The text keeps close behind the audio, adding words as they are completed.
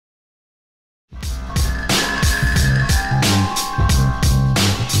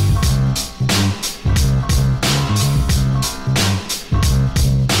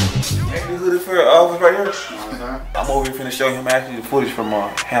office right here. I'm over here finna show him actually the footage from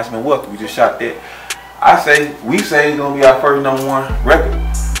Handsome and Wealthy. We just shot that. We say it's gonna be our first #1 record.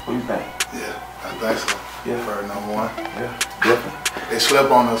 What do you think? Yeah, I think so. Yeah. First #1. Yeah, definitely. They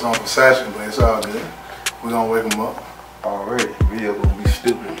slept on us on Versace, but it's all good. We gonna wake them up. Already. Video gonna be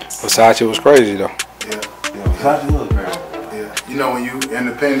stupid. Versace was crazy though. Yeah. Versace was crazy. Yeah. You know when you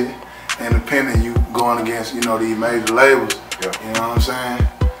independent, you going against, you know, these major labels. Yeah. You know what I'm saying?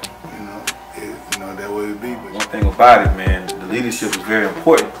 That way it be. But one thing about it, man, the leadership is very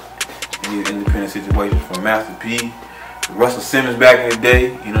important in these independent situations. From Master P, to Russell Simmons back in the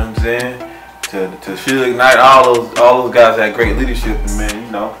day, you know what I'm saying? To Suge Knight, all those guys had great leadership, and man,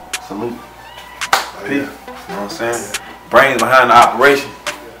 you know, salute. P, you know what I'm saying? Brains behind the operation.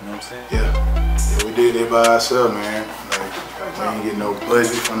 You know what I'm saying? Yeah, we did it by ourselves, man. Like we ain't get no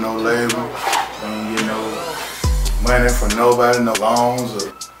budget from no label. We ain't get no money from nobody, no loans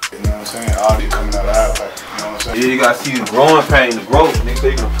or. You know what I'm saying? All this coming out of our pocket. You know what I'm saying? Yeah, you gotta see the growing pain, the growth, nigga, so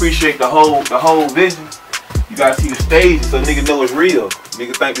you can appreciate the whole vision. You gotta see the stage so nigga know it's real.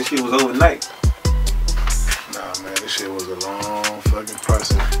 Nigga think this shit was overnight. Nah, man, this shit was a long fucking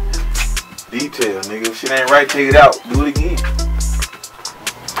process. Detail, nigga. If shit ain't right, take it out. Do it again. This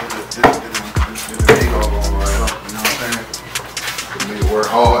Migos going right up. You know what I'm saying? Cause nigga work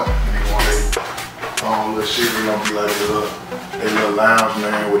hard. Nigga want their own little shit. They gonna be like a little lounge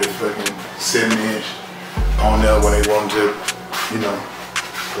man with a fucking 7-inch on there when they want to, you know,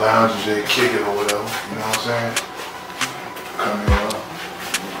 lounge and just kick it or whatever. You know what I'm saying? Come in up.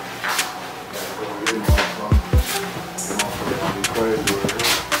 This motherfucker gonna be crazy with it.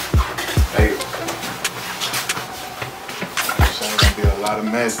 Hey. I'm saying gonna be a lot of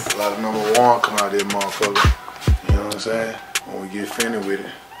magic, a lot of #1 come out of this motherfucker. You know what I'm saying? When we get finished with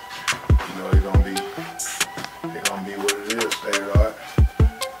it, you know, they gonna be what it is, stay right.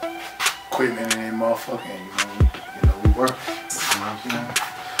 Equipment in that motherfucking, you know, we work. You know what I'm saying?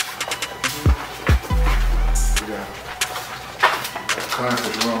 We got a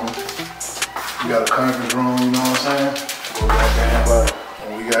conference room. We got a conference room, you know what I'm saying?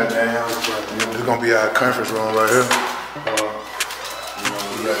 When we got down, this is gonna be our conference room right here. You know,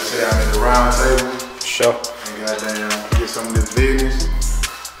 we got to sit down at the round table. Sure. And goddamn get some of this business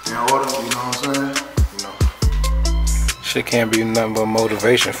in order, you know what I'm saying? Shit can't be nothing but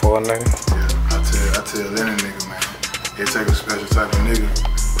motivation for a nigga. Yeah, I tell any nigga, man, it take a special type of nigga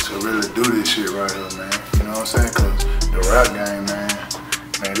to really do this shit right here, man. You know what I'm saying? Cause the rap game, man,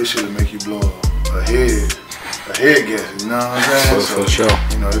 this shit'll make you blow a head guess, you know what I'm saying? For sure.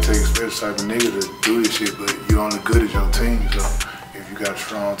 You know, it takes a special type of nigga to do this shit, but you only good as your team. So if you got a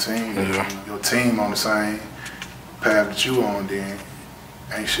strong team, your team on the same path that you on, then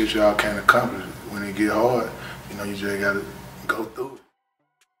ain't shit y'all can't accomplish. When it get hard, you know, you just gotta go through it.